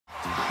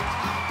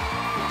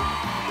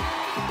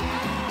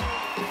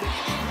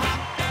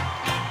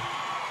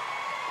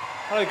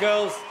Hello,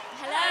 girls.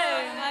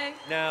 Hello. Hi.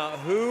 Now,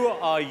 who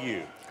are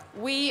you?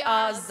 We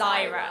are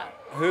Zyrah.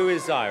 Who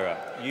is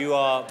Zyrah? You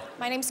are...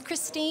 My name's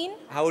Christine.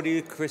 How old are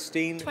you,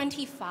 Christine?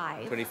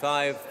 25.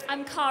 25.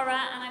 I'm Cara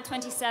and I'm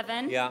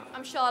 27. Yeah.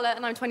 I'm Charlotte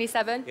and I'm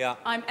 27. Yeah.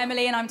 I'm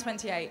Emily and I'm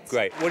 28.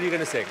 Great. What are you going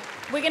to sing?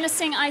 We're going to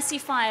sing Icy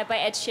Fire by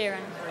Ed Sheeran.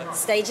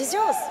 Stage is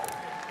yours.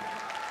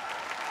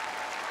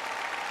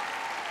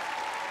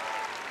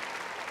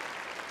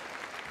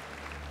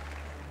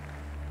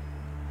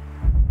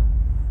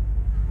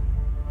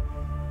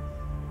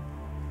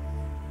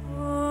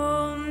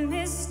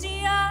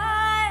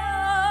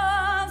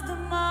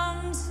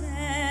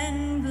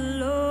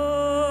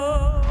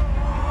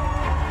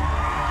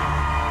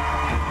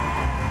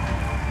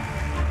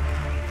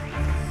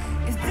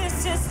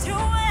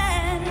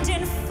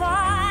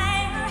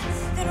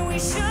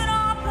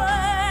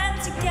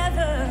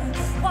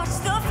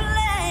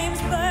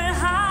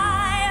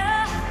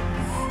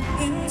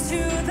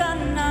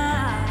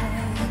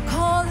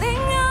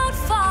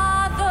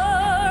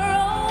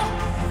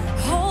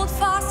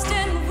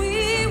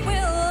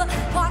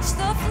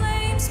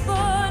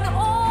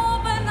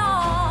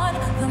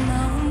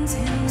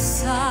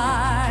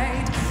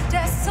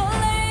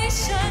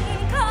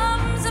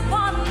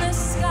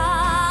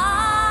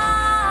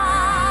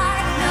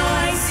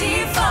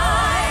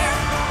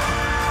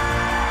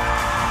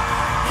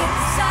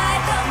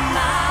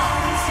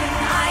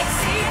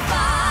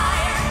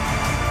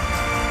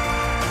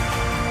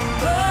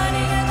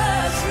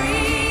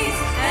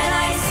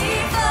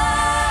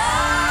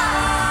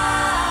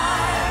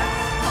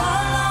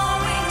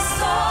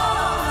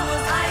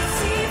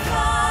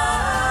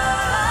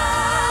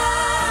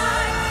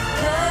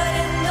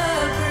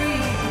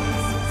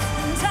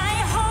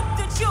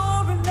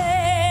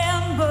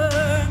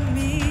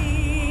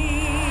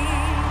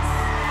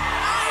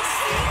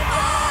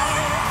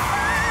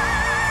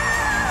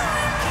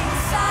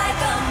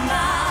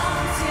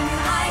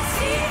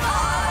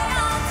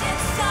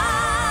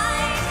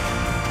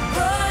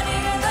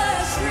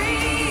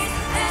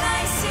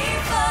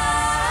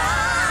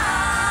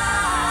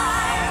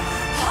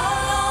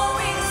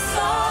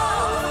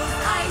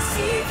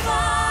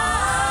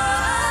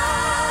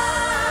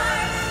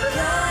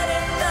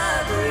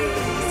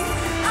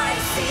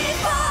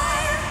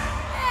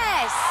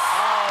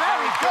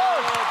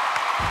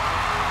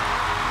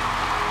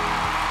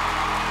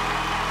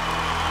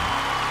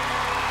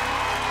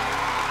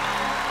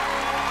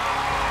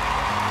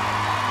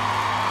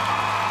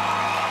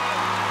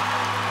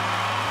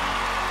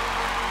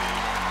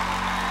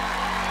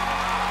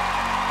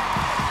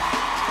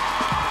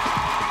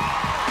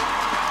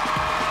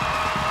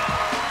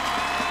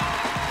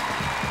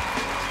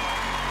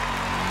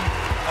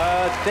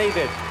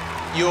 David.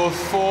 You're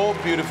four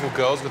beautiful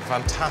girls with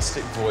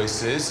fantastic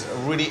voices, a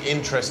really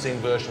interesting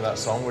version of that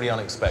song, really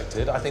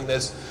unexpected. I think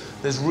there's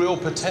real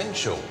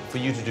potential for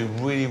you to do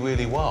really,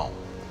 really well.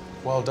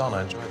 Well done,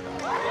 I enjoyed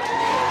that.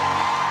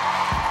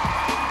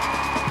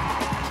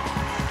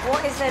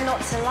 What is there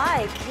not to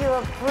like? You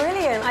are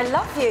brilliant. I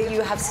love you.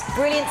 You have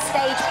brilliant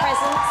stage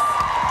presence.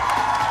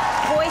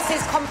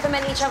 Voices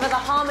complement each other. The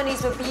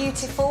harmonies were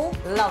beautiful.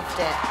 Loved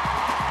it.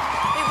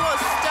 It was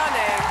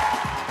stunning.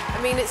 I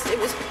mean, it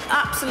was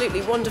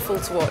absolutely wonderful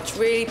to watch.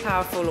 Really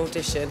powerful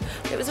audition.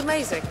 It was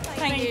amazing.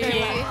 Thank you.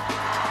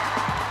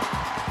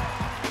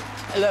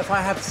 Look, if I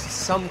have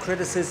some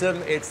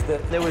criticism, it's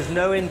that there was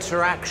no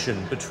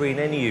interaction between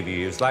any of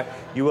you. It's like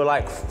you were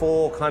like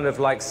four kind of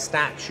like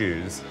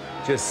statues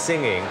just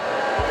singing,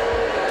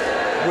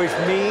 which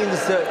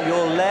means that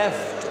you're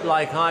left,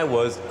 like I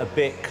was, a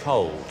bit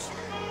cold.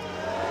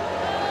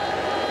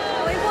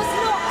 Oh, it was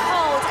not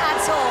cold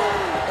at all.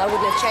 I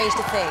wouldn't have changed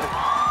a thing.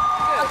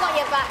 I've got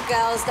your back,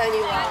 girls, don't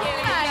you worry.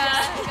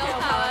 Girl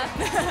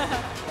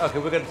power. OK,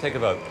 we're going to take a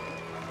vote.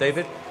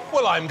 David?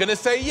 Well, I'm going to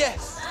say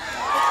yes.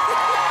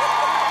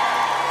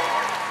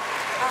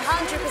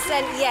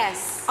 100%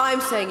 yes.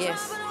 I'm saying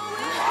yes.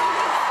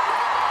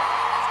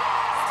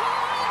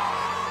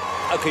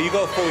 OK, you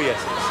got 4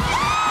 yeses.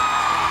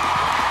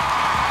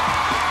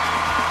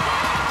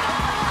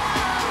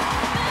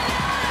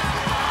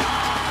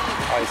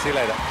 All right, see you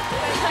later.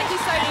 Thank you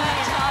so much.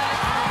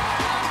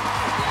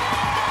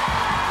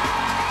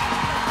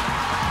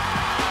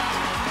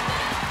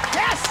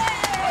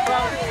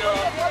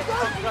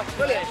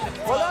 Brilliant.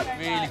 Well done.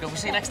 Really good. We'll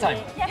see you next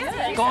time.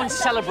 Yes. Go and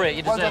celebrate.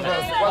 You deserve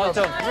it. Well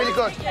done. Really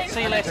good.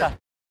 See you later.